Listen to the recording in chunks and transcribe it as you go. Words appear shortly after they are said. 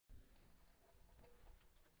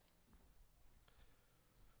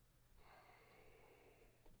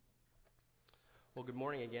Well, good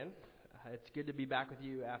morning again. It's good to be back with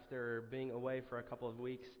you after being away for a couple of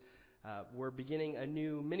weeks. We're beginning a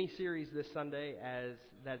new mini-series this Sunday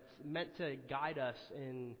that's meant to guide us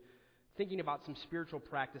in thinking about some spiritual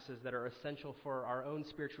practices that are essential for our own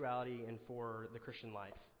spirituality and for the Christian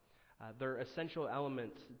life. They're essential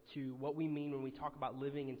elements to what we mean when we talk about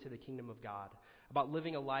living into the kingdom of God, about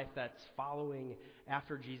living a life that's following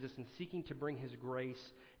after Jesus and seeking to bring His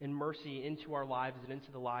grace and mercy into our lives and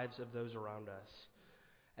into the lives of those around us.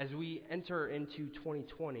 As we enter into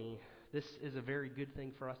 2020, this is a very good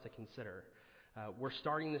thing for us to consider. We're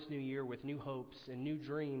starting this new year with new hopes and new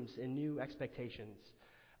dreams and new expectations.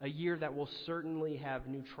 A year that will certainly have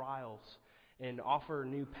new trials and offer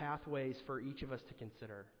new pathways for each of us to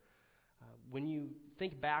consider. When you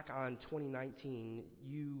think back on 2019,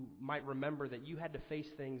 you might remember that you had to face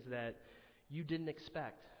things that you didn't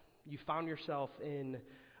expect. You found yourself in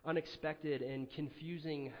unexpected and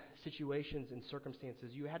confusing situations and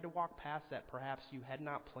circumstances. You had to walk past that perhaps you had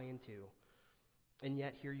not planned to. And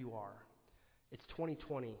yet here you are. It's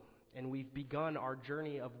 2020, and we've begun our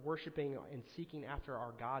journey of worshiping and seeking after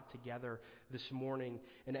our God together this morning.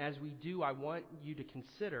 And as we do, I want you to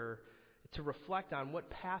consider, to reflect on what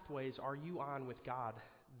pathways are you on with God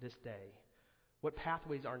this day. What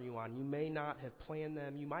pathways are you on? You may not have planned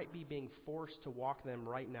them. You might be being forced to walk them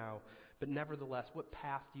right now. But nevertheless, what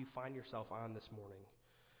path do you find yourself on this morning?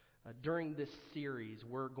 During this series,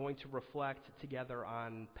 we're going to reflect together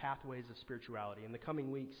on pathways of spirituality. In the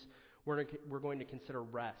coming weeks, we're going to consider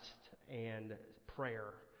rest and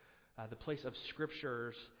prayer, the place of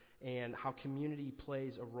scriptures, and how community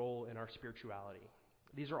plays a role in our spirituality.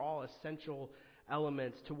 These are all essential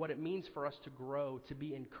elements to what it means for us to grow, to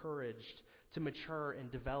be encouraged, to mature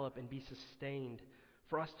and develop and be sustained,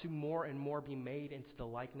 for us to more and more be made into the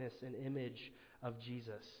likeness and image of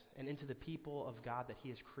Jesus and into the people of God that He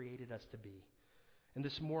has created us to be. And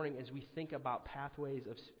this morning, as we think about pathways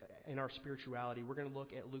in our spirituality, we're going to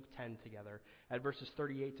look at Luke 10 together, at verses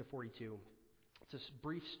 38 to 42. It's a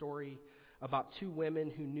brief story about two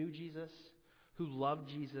women who knew Jesus, who loved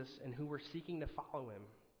Jesus, and who were seeking to follow Him.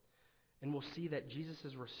 And we'll see that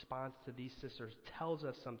Jesus' response to these sisters tells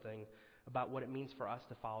us something about what it means for us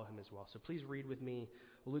to follow Him as well. So please read with me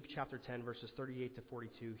Luke chapter 10, verses 38 to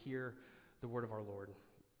 42. Hear the word of our Lord.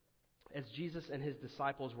 As Jesus and His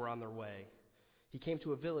disciples were on their way, He came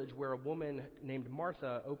to a village where a woman named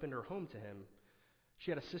Martha opened her home to Him.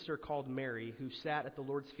 She had a sister called Mary who sat at the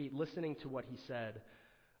Lord's feet listening to what He said.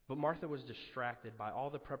 But Martha was distracted by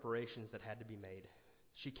all the preparations that had to be made.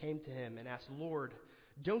 She came to Him and asked, "Lord,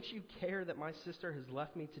 don't you care that my sister has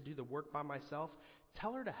left me to do the work by myself?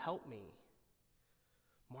 Tell her to help me."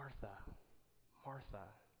 "Martha, Martha,"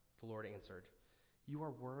 the Lord answered, "you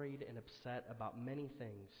are worried and upset about many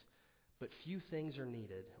things, but few things are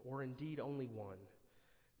needed, or indeed only one.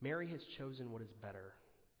 Mary has chosen what is better,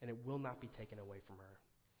 and it will not be taken away from her."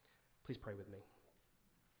 Please pray with me.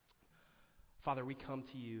 Father, we come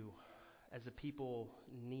to You as a people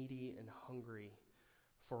needy and hungry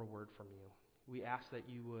for a word from You. We ask that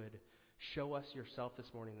You would show us Yourself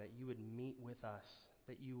this morning, that You would meet with us,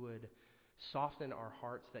 that You would soften our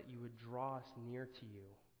hearts, that You would draw us near to You.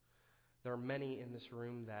 There are many in this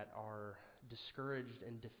room that are discouraged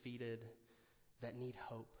and defeated, that need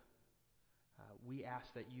hope. We ask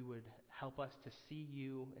that You would help us to see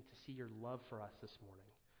You and to see Your love for us this morning.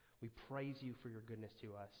 We praise You for Your goodness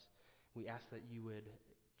to us. We ask that You would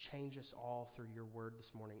change us all through Your word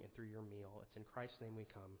this morning and through Your meal. It's in Christ's name we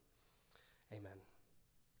come. Amen.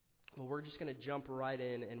 Well, we're just going to jump right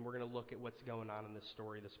in, and we're going to look at what's going on in this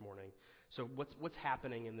story this morning. So what's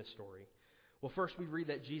happening in this story? Well, first we read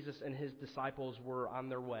that Jesus and His disciples were on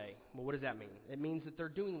their way. Well, what does that mean? It means that they're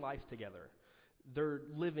doing life together. They're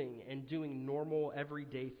living and doing normal,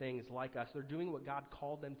 everyday things like us. They're doing what God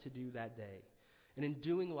called them to do that day. And in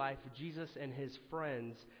doing life, Jesus and His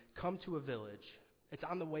friends come to a village. It's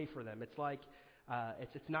on the way for them. It's like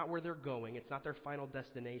it's not where they're going. It's not their final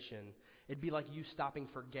destination. It'd be like you stopping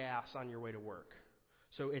for gas on your way to work.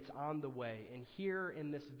 So it's on the way. And here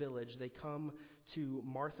in this village, they come to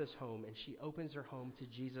Martha's home, and she opens her home to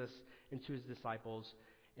Jesus and to His disciples.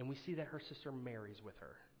 And we see that her sister Mary's with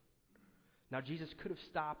her. Now, Jesus could have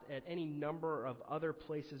stopped at any number of other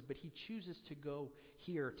places, but He chooses to go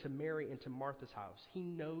here to Mary and to Martha's house. He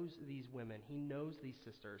knows these women. He knows these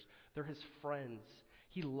sisters. They're His friends.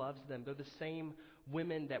 He loves them. They're the same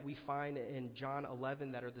women that we find in John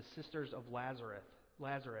 11 that are the sisters of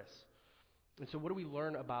Lazarus. And so what do we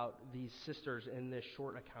learn about these sisters in this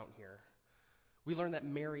short account here? We learn that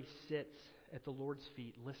Mary sits at the Lord's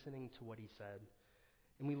feet listening to what He said.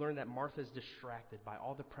 And we learn that Martha's distracted by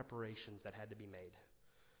all the preparations that had to be made.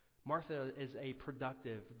 Martha is a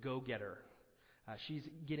productive go-getter. She's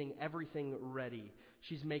getting everything ready.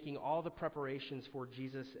 She's making all the preparations for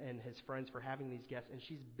Jesus and his friends for having these guests, and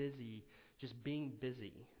she's busy, just being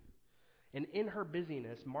busy. And in her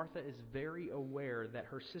busyness, Martha is very aware that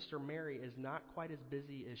her sister Mary is not quite as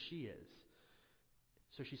busy as she is.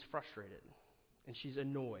 So she's frustrated, and she's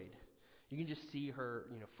annoyed. You can just see her,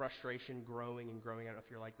 frustration growing and growing. I don't know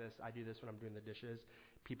if you're like this. I do this when I'm doing the dishes.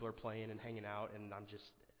 People are playing and hanging out, and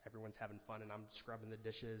everyone's having fun, and I'm scrubbing the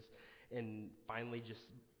dishes, and finally just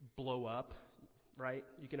blow up, right?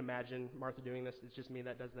 You can imagine Martha doing this. It's just me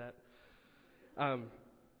that does that.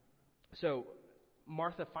 So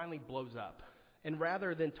Martha finally blows up. And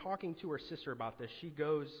rather than talking to her sister about this, she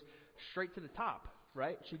goes straight to the top,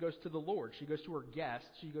 right? She goes to the Lord. She goes to her guest.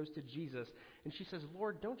 She goes to Jesus. And she says,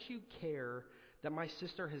 Lord, don't you care that my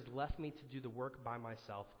sister has left me to do the work by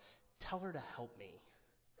myself? Tell her to help me.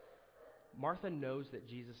 Martha knows that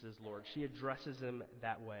Jesus is Lord. She addresses him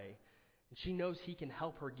that way. And she knows he can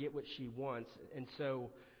help her get what she wants.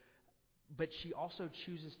 But she also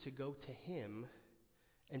chooses to go to him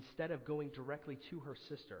instead of going directly to her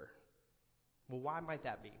sister. Well, why might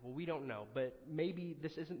that be? Well, we don't know. But maybe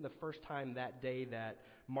this isn't the first time that day that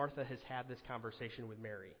Martha has had this conversation with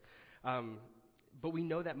Mary. But we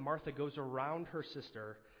know that Martha goes around her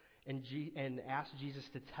sister and asks Jesus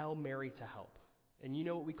to tell Mary to help. And you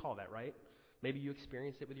know what we call that, right? Maybe you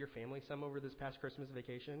experienced it with your family some over this past Christmas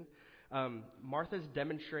vacation. Martha's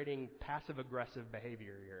demonstrating passive-aggressive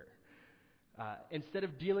behavior here. Instead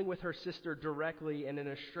of dealing with her sister directly and in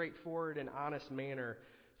a straightforward and honest manner,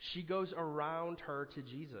 she goes around her to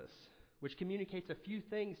Jesus, which communicates a few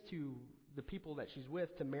things to the people that she's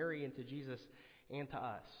with, to Mary and to Jesus and to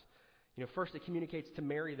us. First it communicates to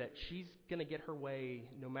Mary that she's going to get her way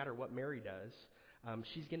no matter what Mary does.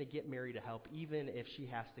 She's going to get Mary to help even if she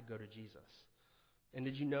has to go to Jesus. And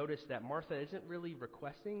did you notice that Martha isn't really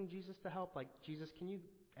requesting Jesus to help? Like, Jesus, can you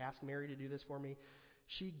ask Mary to do this for me?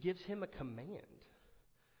 She gives him a command.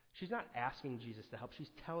 She's not asking Jesus to help.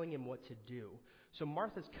 She's telling him what to do. So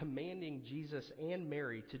Martha's commanding Jesus and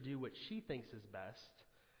Mary to do what she thinks is best,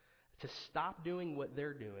 to stop doing what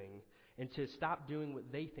they're doing, and to stop doing what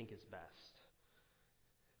they think is best.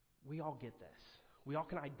 We all get this. We all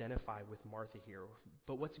can identify with Martha here.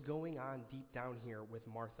 But what's going on deep down here with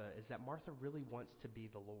Martha is that Martha really wants to be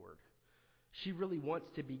the Lord. She really wants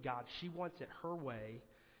to be God. She wants it her way.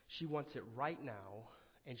 She wants it right now.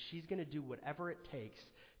 And she's going to do whatever it takes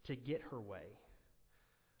to get her way.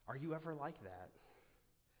 Are you ever like that?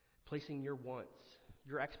 Placing your wants,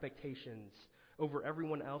 your expectations over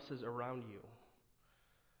everyone else's around you.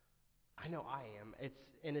 I know I am.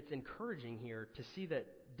 It's encouraging here to see that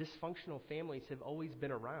dysfunctional families have always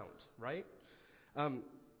been around, right?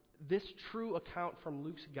 This true account from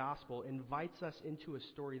Luke's gospel invites us into a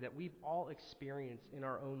story that we've all experienced in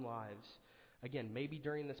our own lives. Again, maybe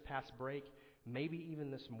during this past break, maybe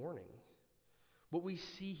even this morning. What we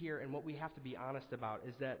see here and what we have to be honest about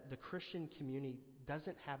is that the Christian community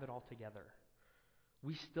doesn't have it all together.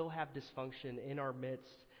 We still have dysfunction in our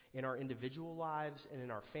midst, in our individual lives and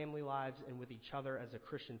in our family lives and with each other as a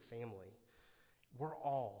Christian family. We're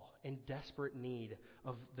all in desperate need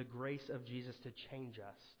of the grace of Jesus to change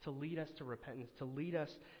us, to lead us to repentance, to lead us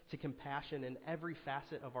to compassion in every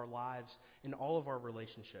facet of our lives, in all of our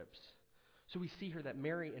relationships. So we see here that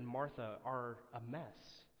Mary and Martha are a mess.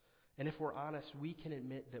 And if we're honest, we can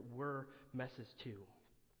admit that we're messes too.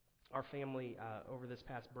 Our family, over this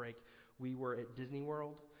past break, we were at Disney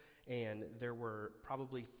World, and there were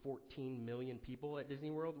probably 14 million people at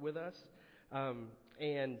Disney World with us.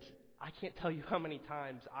 And I can't tell you how many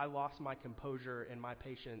times I lost my composure and my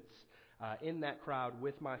patience in that crowd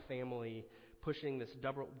with my family, pushing this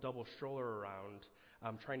double stroller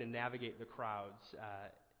around, trying to navigate the crowds.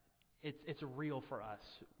 It's real for us.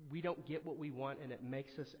 We don't get what we want, and it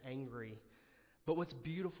makes us angry. But what's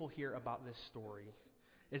beautiful here about this story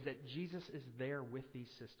is that Jesus is there with these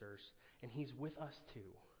sisters, and he's with us too.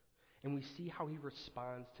 And we see how he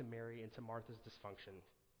responds to Mary and to Martha's dysfunction.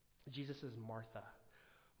 Jesus says, Martha,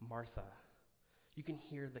 Martha. You can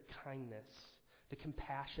hear the kindness, the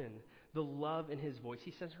compassion, the love in his voice.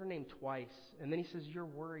 He says her name twice, and then he says, you're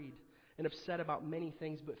worried and upset about many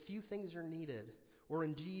things, but few things are needed, or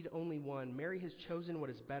indeed only one. Mary has chosen what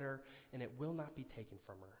is better, and it will not be taken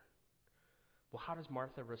from her. Well, how does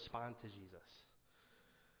Martha respond to Jesus?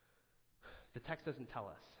 The text doesn't tell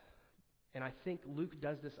us. And I think Luke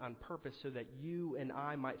does this on purpose so that you and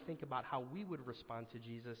I might think about how we would respond to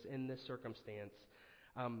Jesus in this circumstance.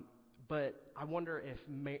 But I wonder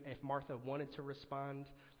if Martha wanted to respond,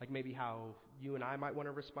 like maybe how you and I might want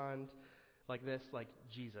to respond like this, like,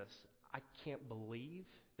 Jesus, I can't believe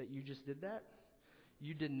that you just did that.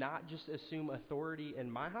 You did not just assume authority in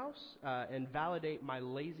my house and validate my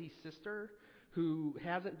lazy sister who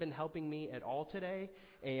hasn't been helping me at all today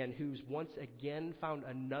and who's once again found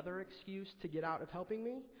another excuse to get out of helping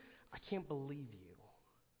me. I can't believe you.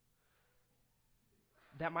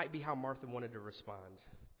 That might be how Martha wanted to respond.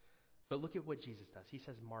 But look at what Jesus does. He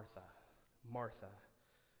says, Martha, Martha.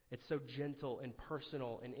 It's so gentle and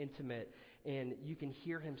personal and intimate, and you can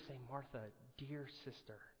hear him say, Martha, dear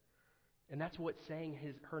sister. And that's what saying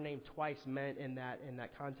her name twice meant in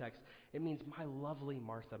that context. It means my lovely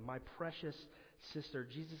Martha, my precious sister.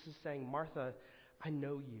 Jesus is saying, Martha, I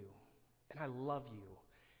know you, and I love you,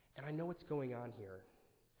 and I know what's going on here.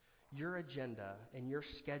 Your agenda and your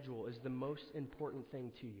schedule is the most important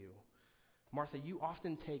thing to you. Martha, you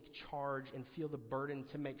often take charge and feel the burden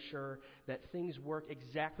to make sure that things work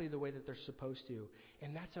exactly the way that they're supposed to,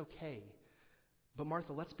 and that's okay. But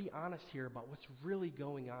Martha, let's be honest here about what's really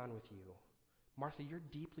going on with you. Martha, you're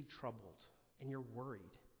deeply troubled, and you're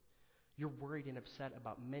worried. You're worried and upset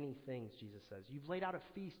about many things, Jesus says. You've laid out a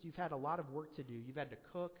feast. You've had a lot of work to do. You've had to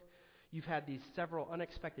cook. You've had these several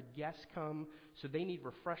unexpected guests come, so they need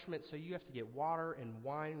refreshment, so you have to get water and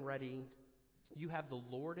wine ready. You have the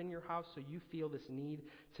Lord in your house, so you feel this need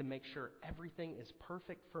to make sure everything is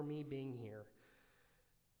perfect for me being here.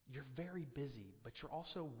 You're very busy, but you're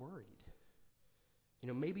also worried. You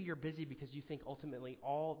know, maybe you're busy because you think ultimately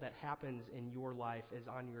all that happens in your life is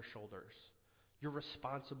on your shoulders. You're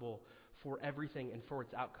responsible for everything and for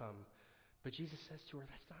its outcome. But Jesus says to her,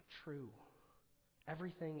 that's not true.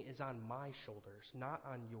 Everything is on my shoulders, not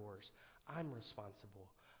on yours. I'm responsible.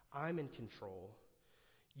 I'm in control.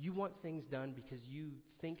 You want things done because you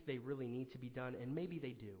think they really need to be done, and maybe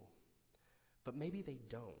they do. But maybe they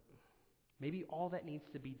don't. Maybe all that needs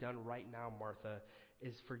to be done right now, Martha,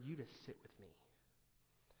 is for you to sit with me.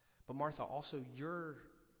 But Martha, also, you're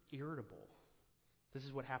irritable. This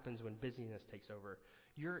is what happens when busyness takes over.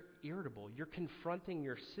 You're irritable. You're confronting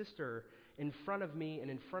your sister in front of me and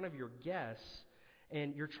in front of your guests,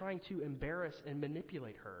 and you're trying to embarrass and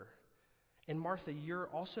manipulate her. And Martha, you're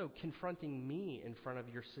also confronting me in front of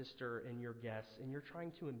your sister and your guests, and you're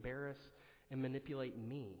trying to embarrass and manipulate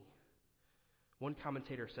me. One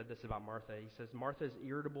commentator said this about Martha. He says, Martha is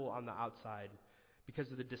irritable on the outside because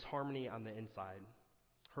of the disharmony on the inside.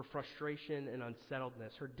 Her frustration and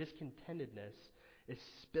unsettledness, her discontentedness is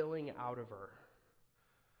spilling out of her.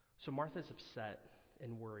 So Martha's upset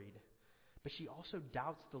and worried. But she also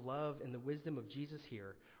doubts the love and the wisdom of Jesus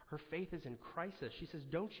here. Her faith is in crisis. She says,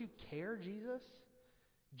 don't you care, Jesus?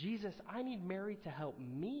 Jesus, I need Mary to help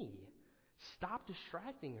me. Stop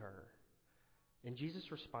distracting her. And Jesus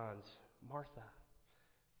responds, Martha,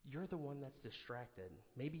 you're the one that's distracted.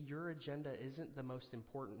 Maybe your agenda isn't the most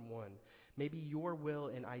important one. Maybe your will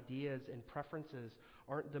and ideas and preferences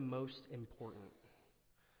aren't the most important.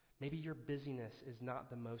 Maybe your busyness is not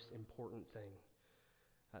the most important thing.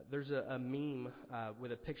 There's a meme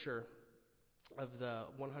with a picture of the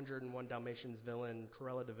 101 Dalmatians villain,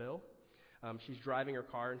 Cruella de Vil. She's driving her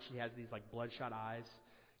car, and she has these like bloodshot eyes.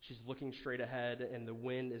 She's looking straight ahead, and the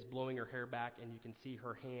wind is blowing her hair back, and you can see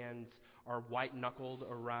her hands are white-knuckled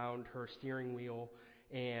around her steering wheel,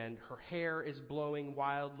 and her hair is blowing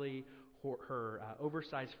wildly. Her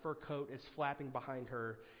oversized fur coat is flapping behind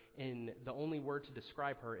her, and the only word to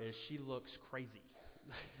describe her is she looks crazy.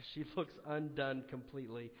 She looks undone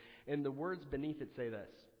completely. And the words beneath it say this.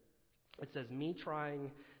 It says, me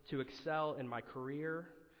trying to excel in my career,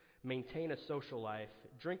 maintain a social life,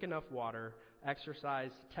 drink enough water,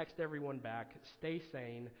 exercise, text everyone back, stay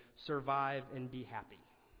sane, survive, and be happy.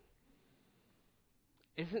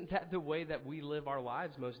 Isn't that the way that we live our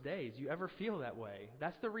lives most days? You ever feel that way?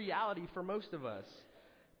 That's the reality for most of us.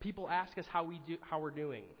 People ask us how we're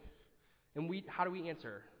doing. And how do we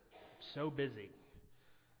answer? So busy.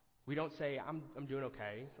 We don't say, I'm doing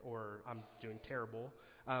okay, or I'm doing terrible.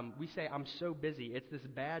 We say, I'm so busy. It's this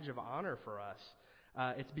badge of honor for us.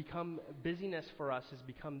 Busyness for us has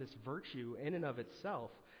become this virtue in and of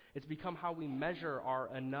itself. It's become how we measure our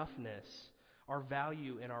enoughness, our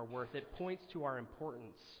value, and our worth. It points to our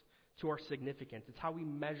importance, to our significance. It's how we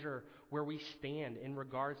measure where we stand in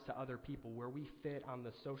regards to other people, where we fit on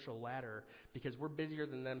the social ladder, because we're busier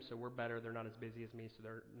than them, so we're better. They're not as busy as me, so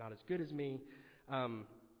they're not as good as me.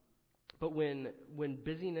 But when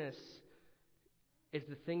busyness is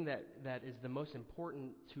the thing that is the most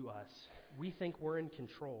important to us, we think we're in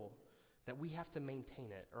control, that we have to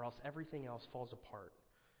maintain it, or else everything else falls apart.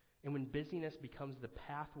 And when busyness becomes the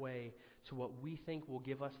pathway to what we think will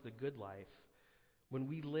give us the good life, when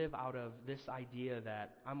we live out of this idea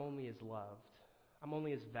that I'm only as loved, I'm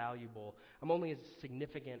only as valuable, I'm only as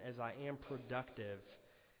significant as I am productive,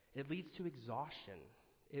 It leads to exhaustion.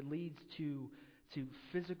 It leads to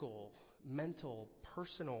physical, mental,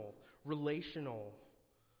 personal, relational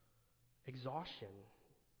exhaustion.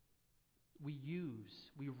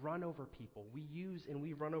 We run over people. We use and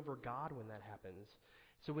we run over God when that happens.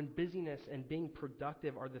 So when busyness and being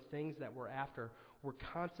productive are the things that we're after, we're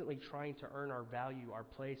constantly trying to earn our value, our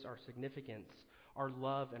place, our significance, our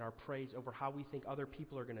love, and our praise over how we think other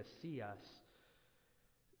people are going to see us.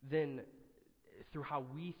 Then through how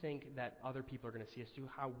we think that other people are going to see us, through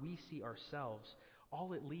how we see ourselves,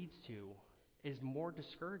 all it leads to is more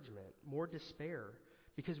discouragement, more despair,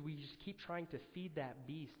 because we just keep trying to feed that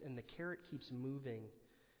beast and the carrot keeps moving.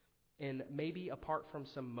 And maybe apart from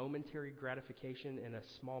some momentary gratification in a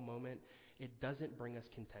small moment, it doesn't bring us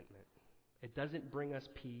contentment. It doesn't bring us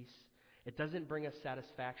peace. It doesn't bring us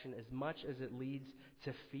satisfaction as much as it leads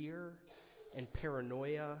to fear and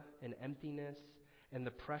paranoia and emptiness and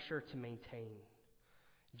the pressure to maintain.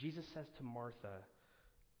 Jesus says to Martha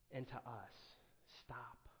and to us,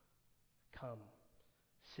 stop, come,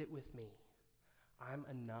 sit with me. I'm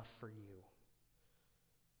enough for you.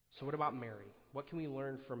 So what about Mary? What can we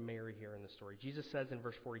learn from Mary here in the story? Jesus says in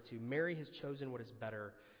verse 42, Mary has chosen what is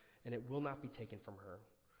better, and it will not be taken from her.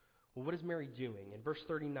 Well, what is Mary doing? In verse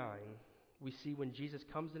 39, we see when Jesus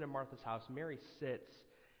comes into Martha's house, Mary sits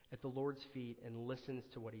at the Lord's feet and listens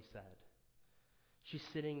to what he said. She's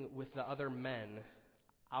sitting with the other men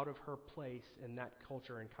out of her place in that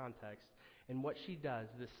culture and context. And what she does,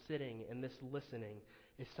 this sitting and this listening,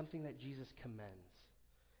 is something that Jesus commends.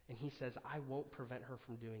 And he says, I won't prevent her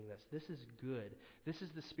from doing this. This is good. This is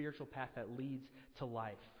the spiritual path that leads to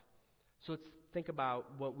life. So let's think about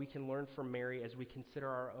what we can learn from Mary as we consider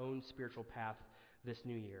our own spiritual path this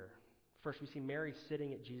new year. First, we see Mary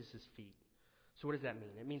sitting at Jesus' feet. So what does that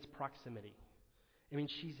mean? It means proximity. It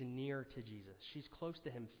means she's near to Jesus. She's close to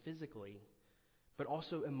him physically, but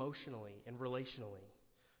also emotionally and relationally.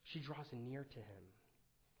 She draws near to him.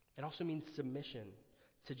 It also means submission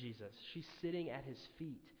to Jesus. She's sitting at his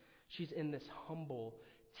feet. She's in this humble,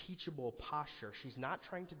 teachable posture. She's not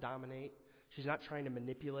trying to dominate. She's not trying to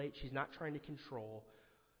manipulate. She's not trying to control.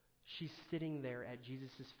 She's sitting there at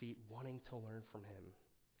Jesus' feet wanting to learn from him.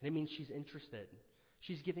 And it means she's interested.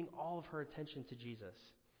 She's giving all of her attention to Jesus.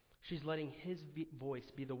 She's letting his voice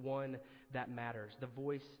be the one that matters, the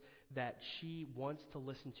voice that she wants to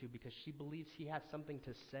listen to because she believes he has something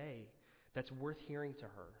to say that's worth hearing to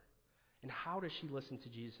her. And how does she listen to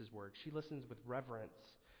Jesus' word? She listens with reverence.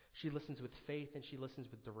 She listens with faith, and she listens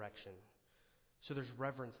with direction. So there's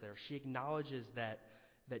reverence there. She acknowledges that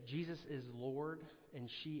Jesus is Lord and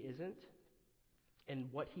she isn't, and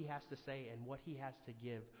what he has to say and what he has to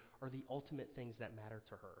give are the ultimate things that matter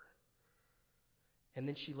to her. And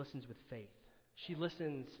then she listens with faith. She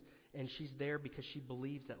listens, and she's there because she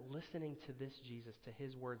believes that listening to this Jesus, to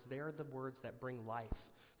his words, they are the words that bring life.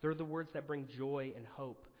 They're the words that bring joy and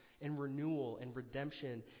hope and renewal and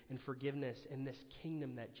redemption and forgiveness in this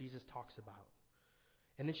kingdom that Jesus talks about.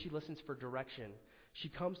 And then she listens for direction. She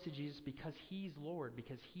comes to Jesus because he's Lord,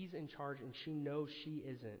 because he's in charge, and she knows she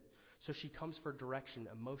isn't. So she comes for direction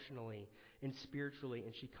emotionally and spiritually,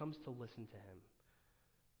 and she comes to listen to him.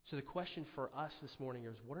 So the question for us this morning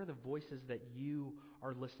is, what are the voices that you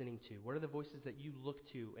are listening to? What are the voices that you look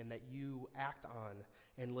to and that you act on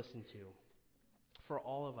and listen to? For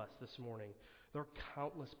all of us this morning, there are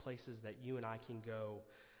countless places that you and I can go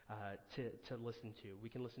to listen to. We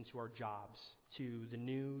can listen to our jobs, to the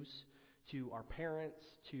news, to our parents,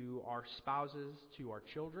 to our spouses, to our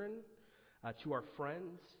children, to our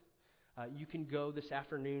friends. You can go this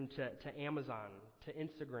afternoon to Amazon, to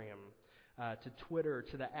Instagram, to Twitter,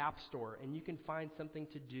 to the App Store, and you can find something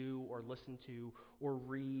to do or listen to or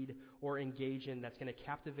read or engage in that's going to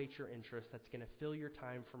captivate your interest, that's going to fill your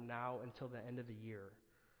time from now until the end of the year.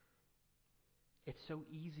 It's so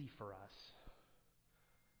easy for us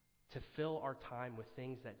to fill our time with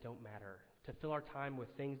things that don't matter, to fill our time with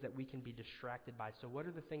things that we can be distracted by. So what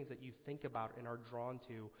are the things that you think about and are drawn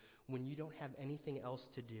to when you don't have anything else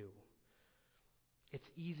to do? It's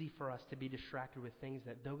easy for us to be distracted with things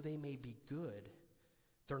that, though they may be good,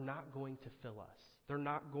 they're not going to fill us. They're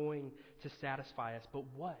not going to satisfy us. But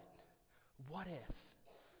what? What if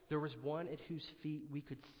there was one at whose feet we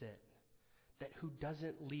could sit, who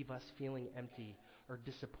doesn't leave us feeling empty or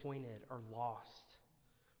disappointed or lost?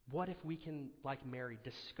 What if we can, like Mary,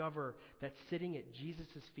 discover that sitting at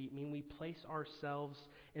Jesus' feet means we place ourselves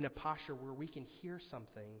in a posture where we can hear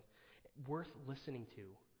something worth listening to?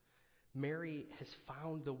 Mary has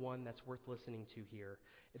found the one that's worth listening to here,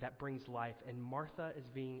 that brings life. And Martha is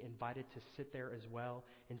being invited to sit there as well,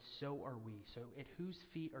 and so are we. So at whose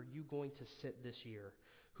feet are you going to sit this year?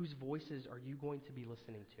 Whose voices are you going to be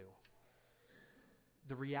listening to?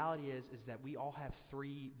 The reality is that we all have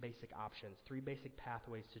three basic options, three basic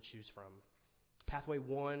pathways to choose from. Pathway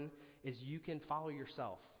one is you can follow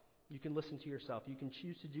yourself. You can listen to yourself. You can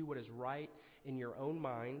choose to do what is right in your own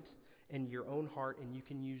mind and your own heart, and you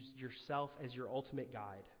can use yourself as your ultimate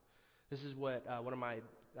guide. This is what one of my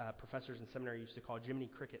professors in seminary used to call Jiminy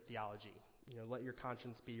Cricket theology. Let your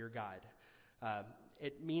conscience be your guide.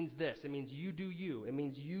 It means this. It means you do you. It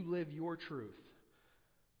means you live your truth.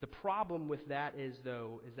 The problem with that is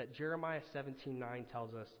that Jeremiah 17:9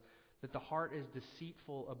 tells us that the heart is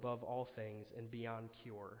deceitful above all things and beyond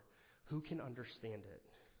cure. Who can understand it?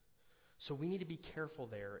 So we need to be careful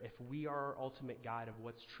there if we are our ultimate guide of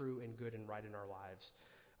what's true and good and right in our lives.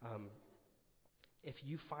 If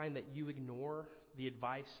you find that you ignore the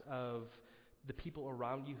advice of the people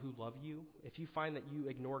around you who love you, if you find that you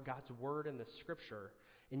ignore God's word and the scripture,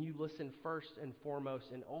 and you listen first and foremost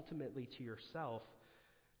and ultimately to yourself,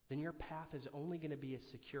 then your path is only going to be as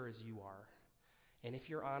secure as you are. And if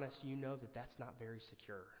you're honest, you know that that's not very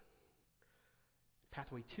secure.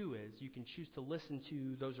 Pathway two is you can choose to listen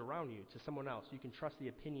to those around you, to someone else. You can trust the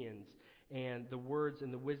opinions and the words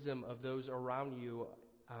and the wisdom of those around you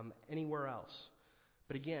anywhere else.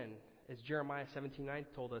 But again, as Jeremiah 17:9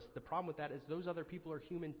 told us, the problem with that is those other people are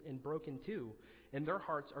human and broken too, and their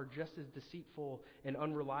hearts are just as deceitful and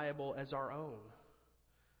unreliable as our own.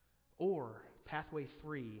 Or, pathway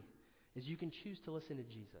three is you can choose to listen to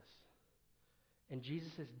Jesus. And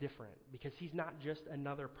Jesus is different because he's not just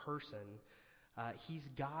another person. He's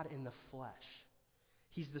God in the flesh.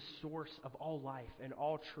 He's the source of all life and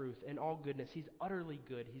all truth and all goodness. He's utterly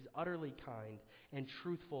good. He's utterly kind and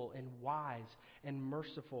truthful and wise and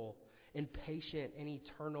merciful and patient and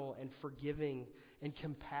eternal and forgiving and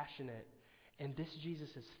compassionate. And this Jesus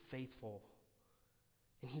is faithful.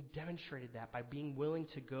 And he demonstrated that by being willing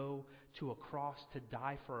to go to a cross to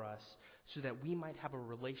die for us so that we might have a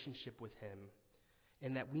relationship with him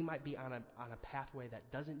and that we might be on a pathway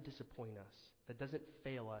that doesn't disappoint us, that doesn't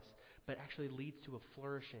fail us, but actually leads to a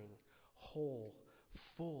flourishing, whole,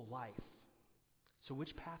 full life. So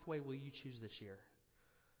which pathway will you choose this year?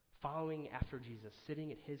 Following after Jesus,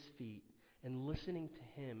 sitting at his feet and listening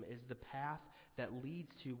to him is the path that leads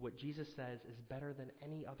to what Jesus says is better than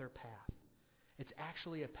any other path. It's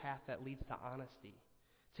actually a path that leads to honesty,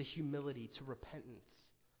 to humility, to repentance,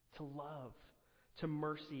 to love, to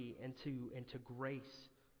mercy, and to grace,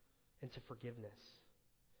 and to forgiveness.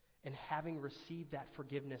 And having received that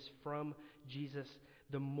forgiveness from Jesus,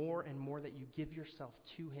 the more and more that you give yourself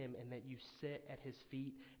to him and that you sit at his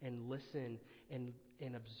feet and listen and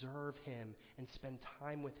observe him and spend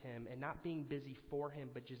time with him and not being busy for him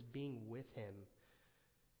but just being with him,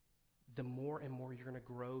 the more and more you're going to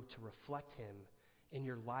grow to reflect him in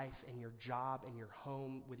your life, in your job, in your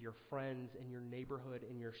home, with your friends, in your neighborhood,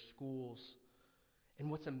 in your schools.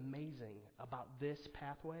 And what's amazing about this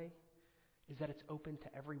pathway is that it's open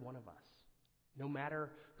to every one of us. No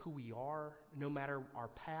matter who we are, no matter our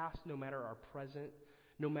past, no matter our present,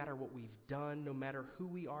 no matter what we've done, no matter who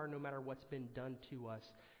we are, no matter what's been done to us,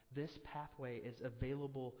 this pathway is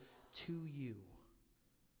available to you.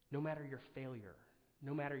 No matter your failure,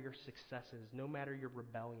 no matter your successes, no matter your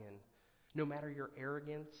rebellion, no matter your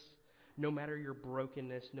arrogance, no matter your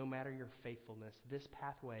brokenness, no matter your faithfulness, this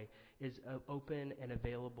pathway is open and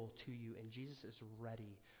available to you, and Jesus is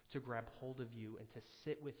ready to grab hold of you and to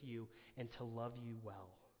sit with you and to love you well.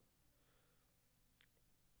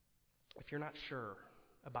 If you're not sure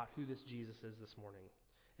about who this Jesus is this morning,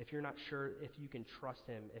 if you're not sure if you can trust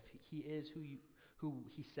him, if he is who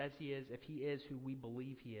he says he is, if he is who we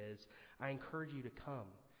believe he is, I encourage you to come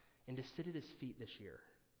and to sit at his feet this year.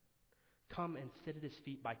 Come and sit at his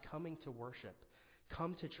feet by coming to worship.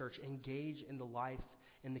 Come to church. Engage in the life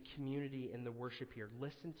and the community and the worship here.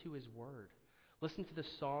 Listen to his word. Listen to the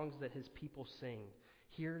songs that his people sing.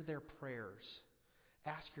 Hear their prayers.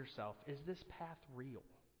 Ask yourself, is this path real?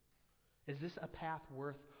 Is this a path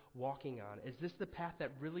worth walking on? Is this the path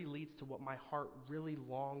that really leads to what my heart really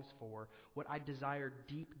longs for, what I desire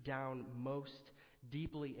deep down most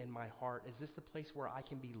deeply in my heart? Is this the place where I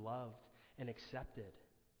can be loved and accepted?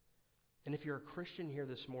 And if you're a Christian here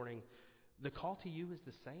this morning, the call to you is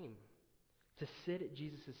the same. To sit at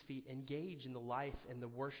Jesus' feet, engage in the life and the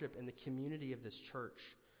worship and the community of this church.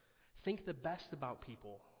 Think the best about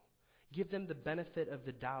people. Give them the benefit of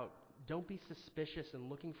the doubt. Don't be suspicious and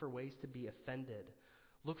looking for ways to be offended.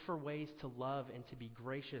 Look for ways to love and to be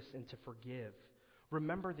gracious and to forgive.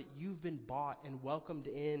 Remember that you've been bought and welcomed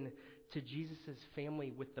in to Jesus'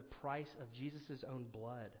 family with the price of Jesus' own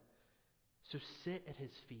blood. So sit at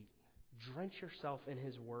his feet. Drench yourself in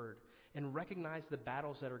His Word and recognize the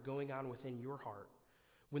battles that are going on within your heart.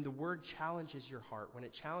 When the Word challenges your heart, when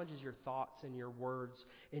it challenges your thoughts and your words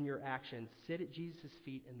and your actions, sit at Jesus'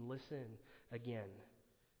 feet and listen again.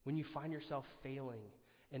 When you find yourself failing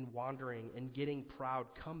and wandering and getting proud,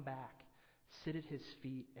 come back, sit at His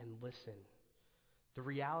feet and listen. The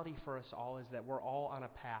reality for us all is that we're all on a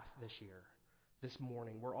path this year, this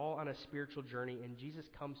morning. We're all on a spiritual journey, and Jesus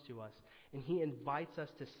comes to us, and He invites us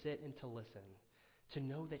to sit and to listen, to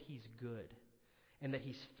know that He's good, and that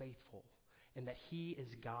He's faithful, and that He is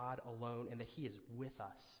God alone, and that He is with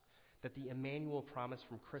us, that the Emmanuel promise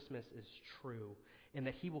from Christmas is true, and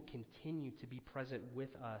that He will continue to be present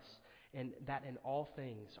with us, and that in all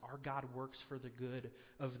things our God works for the good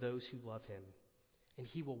of those who love Him. And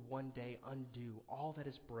He will one day undo all that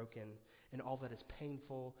is broken and all that is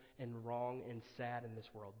painful and wrong and sad in this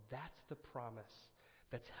world. That's the promise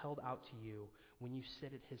that's held out to you when you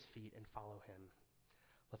sit at His feet and follow Him.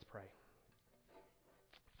 Let's pray.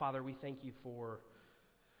 Father, we thank You for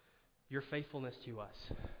Your faithfulness to us.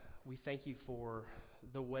 We thank You for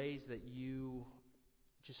the ways that You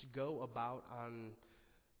just go about on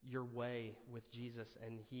Your way with Jesus,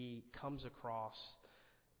 and He comes across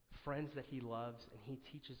friends that He loves, and He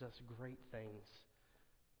teaches us great things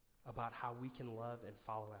about how we can love and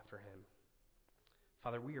follow after Him.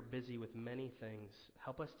 Father, we are busy with many things.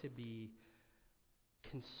 Help us to be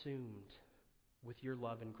consumed with Your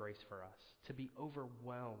love and grace for us, to be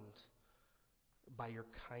overwhelmed by Your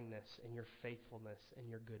kindness and Your faithfulness and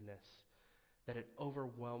Your goodness, that it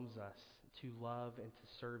overwhelms us to love and to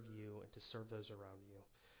serve You and to serve those around You.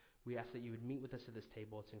 We ask that You would meet with us at this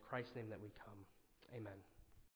table. It's in Christ's name that we come. Amen.